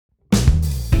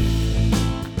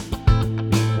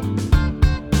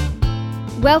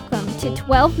Welcome to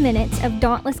 12 minutes of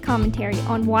dauntless commentary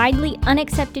on widely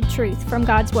unaccepted truth from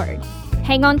God's Word.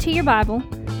 Hang on to your Bible.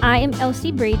 I am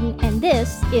Elsie Breeden, and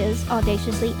this is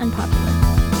Audaciously Unpopular.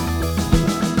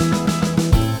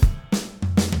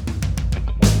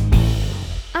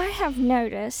 I have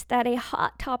noticed that a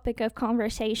hot topic of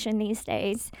conversation these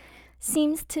days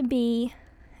seems to be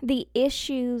the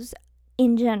issues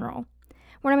in general.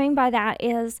 What I mean by that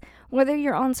is whether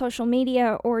you're on social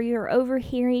media or you're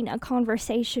overhearing a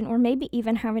conversation or maybe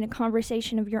even having a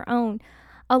conversation of your own,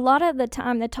 a lot of the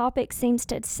time the topic seems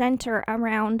to center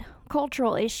around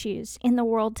cultural issues in the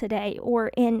world today,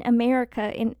 or in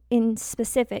America in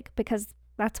specific, because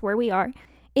that's where we are.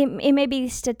 It may be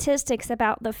statistics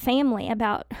about the family,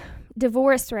 about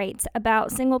divorce rates,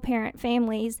 about single-parent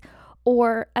families,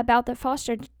 or about the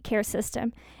foster care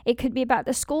system. It could be about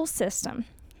the school system.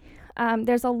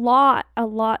 There's a lot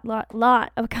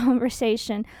of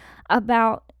conversation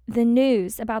about the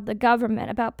news, about the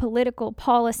government, about political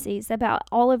policies, about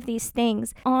all of these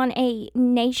things on a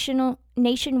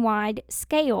nationwide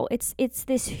scale. It's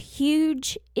this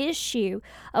huge issue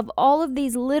of all of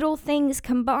these little things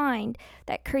combined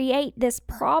that create this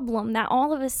problem that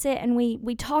all of us sit and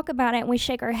we talk about it and we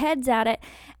shake our heads at it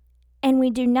and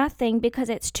we do nothing because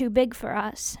it's too big for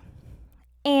us.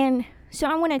 And so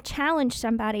I want to challenge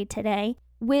somebody today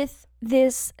with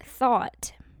this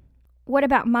thought. What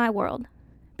about my world?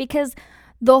 Because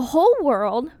the whole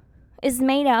world is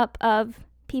made up of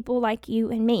people like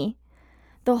you and me.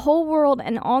 The whole world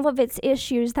and all of its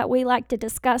issues that we like to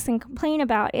discuss and complain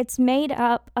about, it's made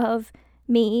up of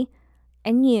me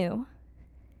and you.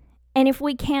 And if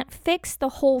we can't fix the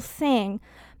whole thing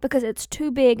because it's too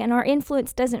big and our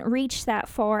influence doesn't reach that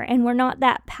far and we're not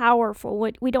that powerful,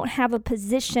 we don't have a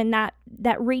position that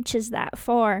reaches that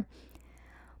far.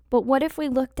 But what if we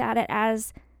looked at it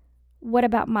as, what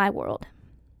about my world?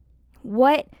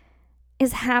 What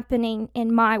is happening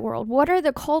in my world? What are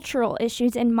the cultural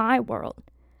issues in my world?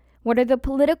 What are the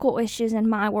political issues in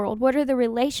my world? What are the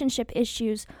relationship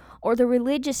issues or the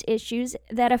religious issues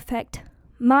that affect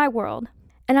my world?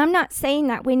 And I'm not saying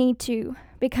that we need to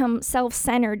become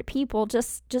self-centered people.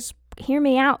 Just hear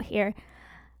me out here.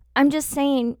 I'm just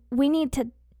saying we need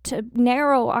to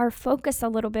narrow our focus a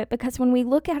little bit, because when we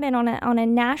look at it on a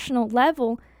national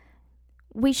level,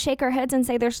 we shake our heads and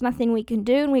say there's nothing we can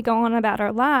do, and we go on about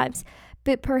our lives.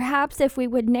 But perhaps if we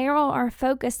would narrow our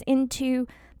focus into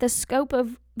the scope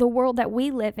of the world that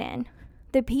we live in,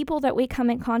 the people that we come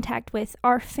in contact with,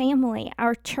 our family,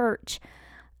 our church,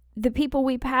 the people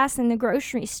we pass in the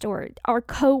grocery store, our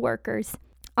coworkers,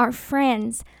 our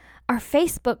friends, our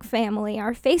Facebook family,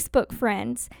 our Facebook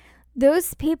friends,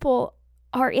 those people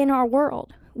are in our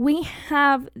world. We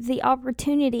have the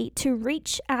opportunity to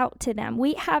reach out to them.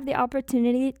 We have the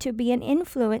opportunity to be an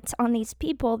influence on these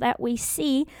people that we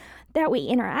see, that we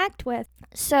interact with.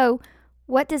 So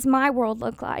what does my world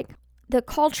look like? The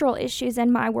cultural issues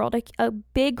in my world, a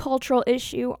big cultural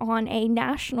issue on a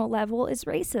national level is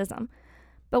racism.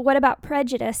 But what about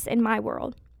prejudice in my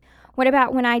world? What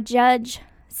about when I judge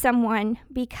someone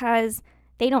because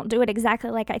they don't do it exactly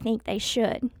like I think they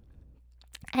should?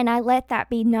 And I let that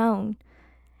be known.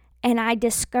 And I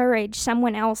discourage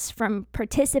someone else from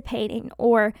participating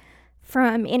or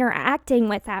from interacting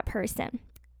with that person.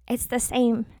 It's the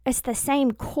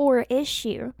same core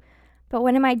issue. But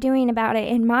what am I doing about it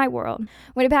in my world?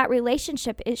 What about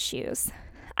relationship issues?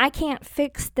 I can't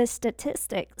fix the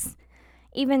statistics.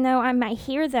 Even though I might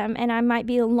hear them and I might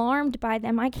be alarmed by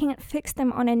them, I can't fix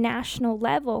them on a national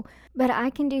level, but I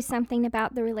can do something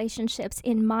about the relationships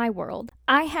in my world.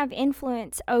 I have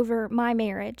influence over my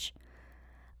marriage.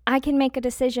 I can make a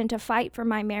decision to fight for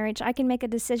my marriage. I can make a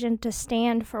decision to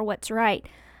stand for what's right.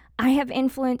 I have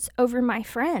influence over my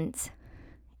friends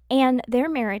and their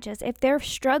marriages. If they're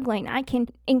struggling, I can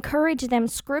encourage them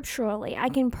scripturally. I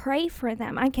can pray for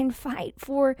them. I can fight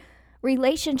for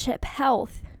relationship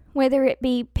health, whether it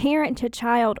be parent to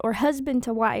child or husband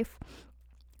to wife.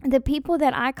 The people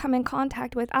that I come in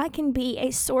contact with, I can be a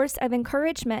source of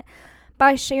encouragement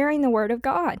by sharing the Word of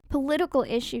God. Political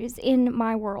issues in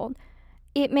my world.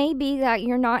 It may be that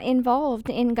you're not involved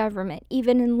in government,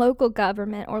 even in local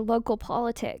government or local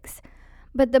politics.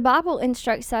 But the Bible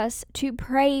instructs us to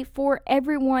pray for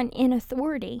everyone in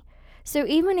authority. So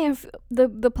even if the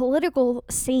political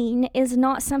scene is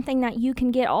not something that you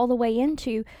can get all the way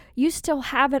into, you still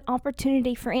have an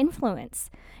opportunity for influence.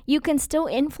 You can still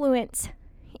influence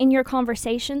in your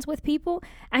conversations with people,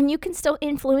 and you can still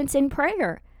influence in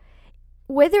prayer.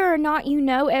 Whether or not you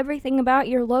know everything about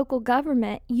your local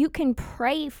government, you can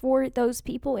pray for those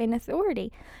people in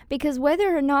authority, because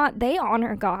whether or not they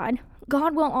honor God,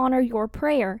 God will honor your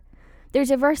prayer.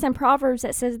 There's a verse in Proverbs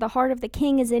that says the heart of the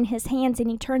king is in his hands and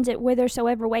he turns it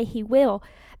whithersoever way he will.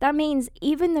 That means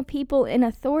even the people in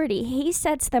authority, he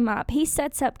sets them up. He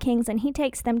sets up kings and he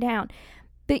takes them down.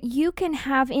 But you can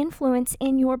have influence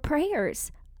in your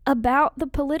prayers about the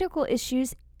political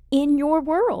issues in your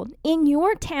world, in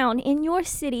your town, in your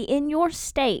city, in your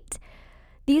state.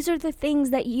 These are the things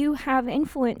that you have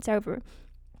influence over.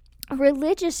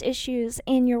 Religious issues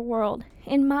in your world,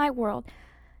 in my world,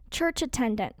 church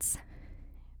attendance,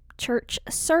 church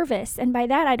service. And by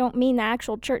that, I don't mean the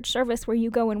actual church service where you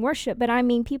go and worship, but I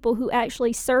mean people who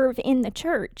actually serve in the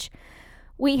church.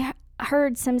 We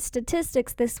heard some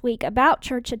statistics this week about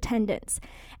church attendance,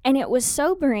 and it was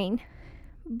sobering.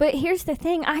 But here's the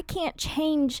thing, I can't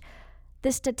change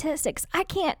the statistics. I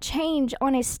can't change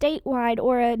on a statewide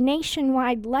or a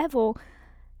nationwide level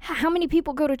how many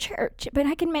people go to church, but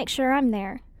I can make sure I'm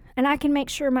there, and I can make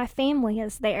sure my family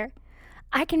is there.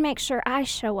 I can make sure I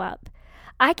show up.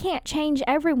 I can't change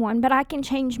everyone, but I can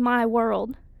change my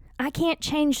world. I can't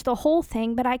change the whole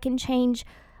thing, but I can change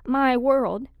my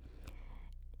world.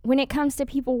 When it comes to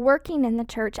people working in the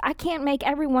church, I can't make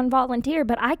everyone volunteer,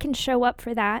 but I can show up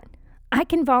for that. I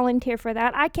can volunteer for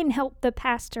that. I can help the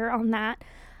pastor on that.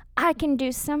 I can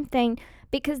do something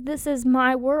because this is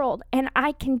my world, and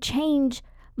I can change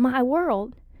my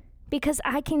world because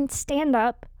I can stand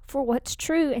up for what's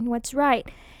true and what's right.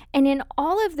 And in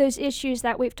all of those issues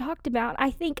that we've talked about, I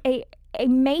think a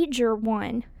major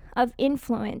one of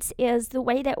influence is the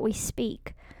way that we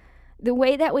speak, the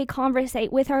way that we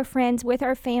conversate with our friends, with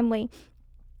our family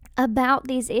about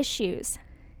these issues.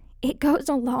 It goes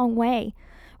a long way.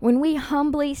 When we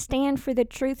humbly stand for the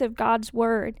truth of God's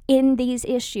word in these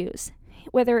issues,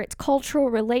 whether it's cultural,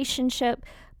 relationship,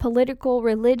 political,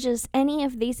 religious, any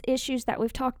of these issues that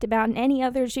we've talked about and any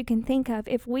others you can think of,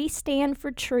 if we stand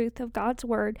for truth of God's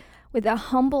word with a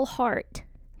humble heart,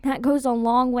 that goes a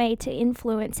long way to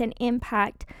influence and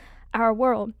impact our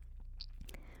world.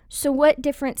 So what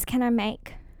difference can I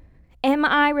make? Am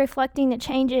I reflecting the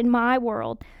change in my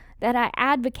world that I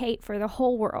advocate for the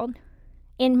whole world?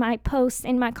 In my posts,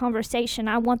 in my conversation,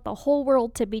 I want the whole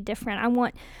world to be different. I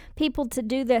want people to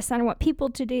do this. I want people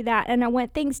to do that. And I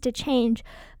want things to change.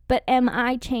 But am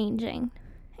I changing?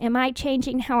 Am I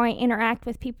changing how I interact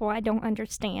with people I don't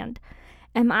understand?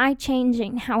 Am I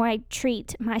changing how I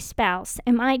treat my spouse?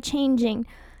 Am I changing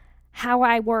how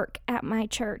I work at my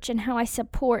church and how I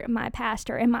support my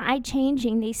pastor? Am I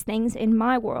changing these things in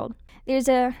my world? There's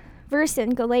a verse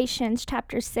in Galatians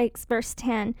chapter 6, verse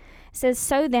 10. It says,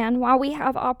 "So then, while we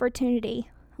have opportunity,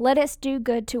 let us do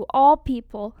good to all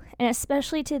people, and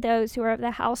especially to those who are of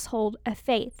the household of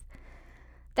faith."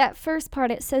 That first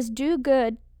part, it says do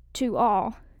good to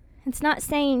all. It's not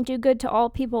saying do good to all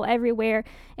people everywhere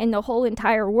in the whole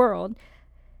entire world.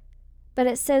 But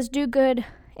it says do good.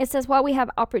 It says while we have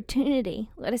opportunity,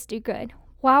 let us do good.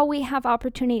 While we have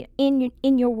opportunity in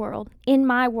your world, in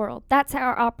my world, that's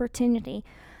our opportunity.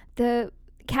 The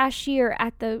cashier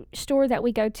at the store that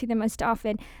we go to the most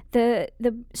often, the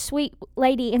sweet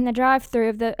lady in the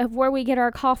drive-thru of where we get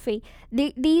our coffee,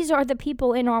 these are the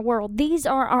people in our world. These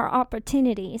are our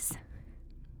opportunities.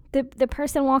 The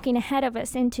person walking ahead of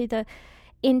us into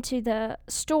the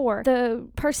store, the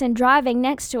person driving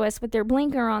next to us with their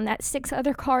blinker on that 6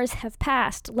 other cars have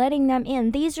passed, letting them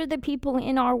in. These are the people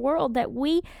in our world that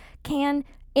we can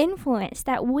influence,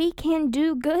 that we can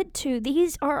do good to.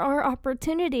 These are our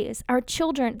opportunities, our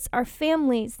children's, our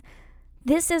families.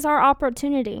 This is our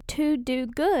opportunity to do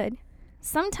good.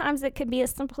 Sometimes it could be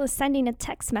as simple as sending a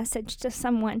text message to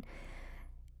someone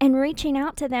and reaching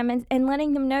out to them and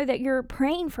letting them know that you're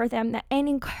praying for them and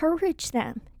encourage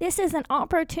them. This is an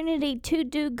opportunity to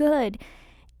do good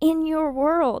in your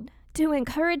world, to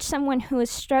encourage someone who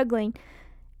is struggling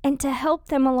and to help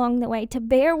them along the way, to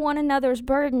bear one another's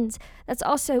burdens. That's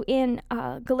also in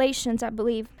Galatians, I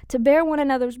believe. To bear one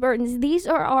another's burdens. These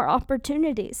are our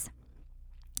opportunities.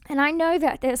 And I know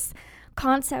that this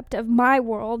concept of my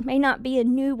world may not be a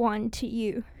new one to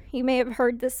you. You may have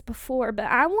heard this before, but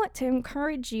I want to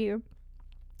encourage you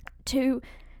to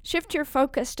shift your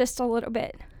focus just a little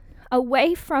bit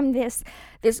away from this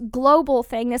global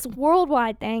thing, this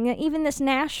worldwide thing, even this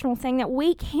national thing that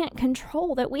we can't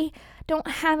control, that we don't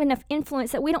have enough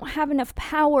influence, that we don't have enough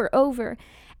power over,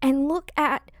 and look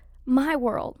at my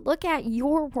world, look at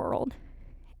your world,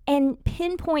 and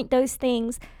pinpoint those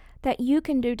things that you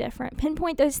can do different.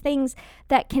 Pinpoint those things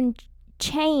that can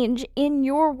change in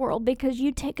your world because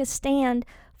you take a stand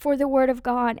for the Word of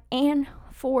God and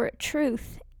for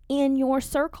truth in your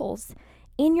circles,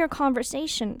 in your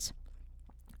conversations.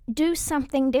 Do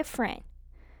something different.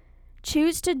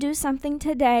 Choose to do something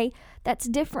today that's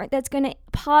different, that's going to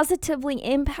positively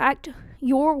impact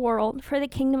your world for the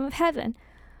kingdom of heaven.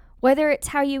 Whether it's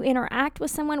how you interact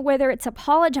with someone, whether it's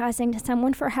apologizing to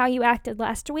someone for how you acted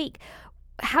last week,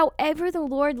 however the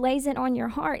Lord lays it on your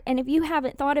heart. And if you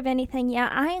haven't thought of anything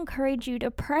yet, I encourage you to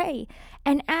pray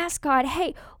and ask God,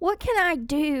 hey, what can I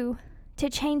do to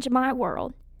change my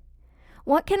world?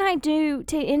 What can I do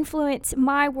to influence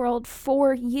my world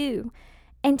for you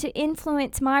and to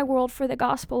influence my world for the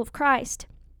gospel of Christ?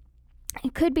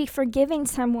 It could be forgiving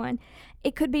someone.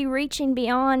 It could be reaching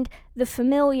beyond the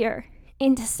familiar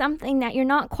into something that you're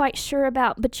not quite sure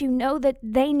about, but you know that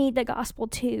they need the gospel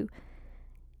too.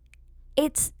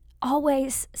 It's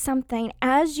always something.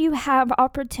 As you have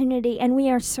opportunity, and we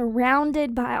are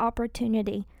surrounded by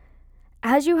opportunity,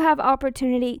 as you have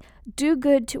opportunity, do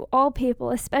good to all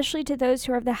people, especially to those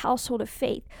who are of the household of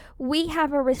faith. We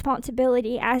have a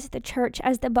responsibility as the church,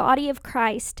 as the body of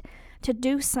Christ, to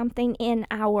do something in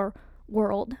our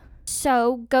world.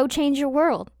 So go change your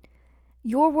world,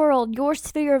 your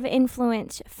sphere of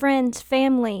influence, friends,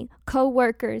 family,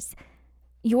 co-workers,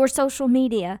 your social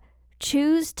media.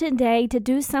 Choose today to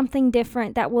do something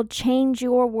different that will change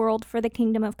your world for the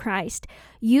kingdom of Christ.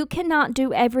 You cannot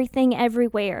do everything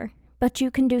everywhere, but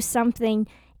you can do something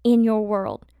in your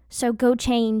world. So go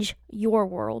change your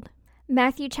world.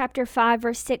 Matthew chapter 5,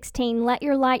 verse 16, let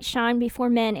your light shine before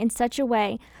men in such a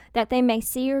way that they may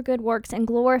see your good works and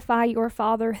glorify your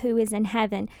Father who is in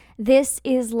heaven. This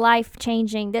is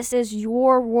life-changing. This is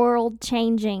your world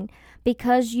changing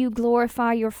because you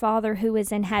glorify your Father who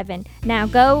is in heaven. Now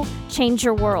go change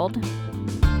your world.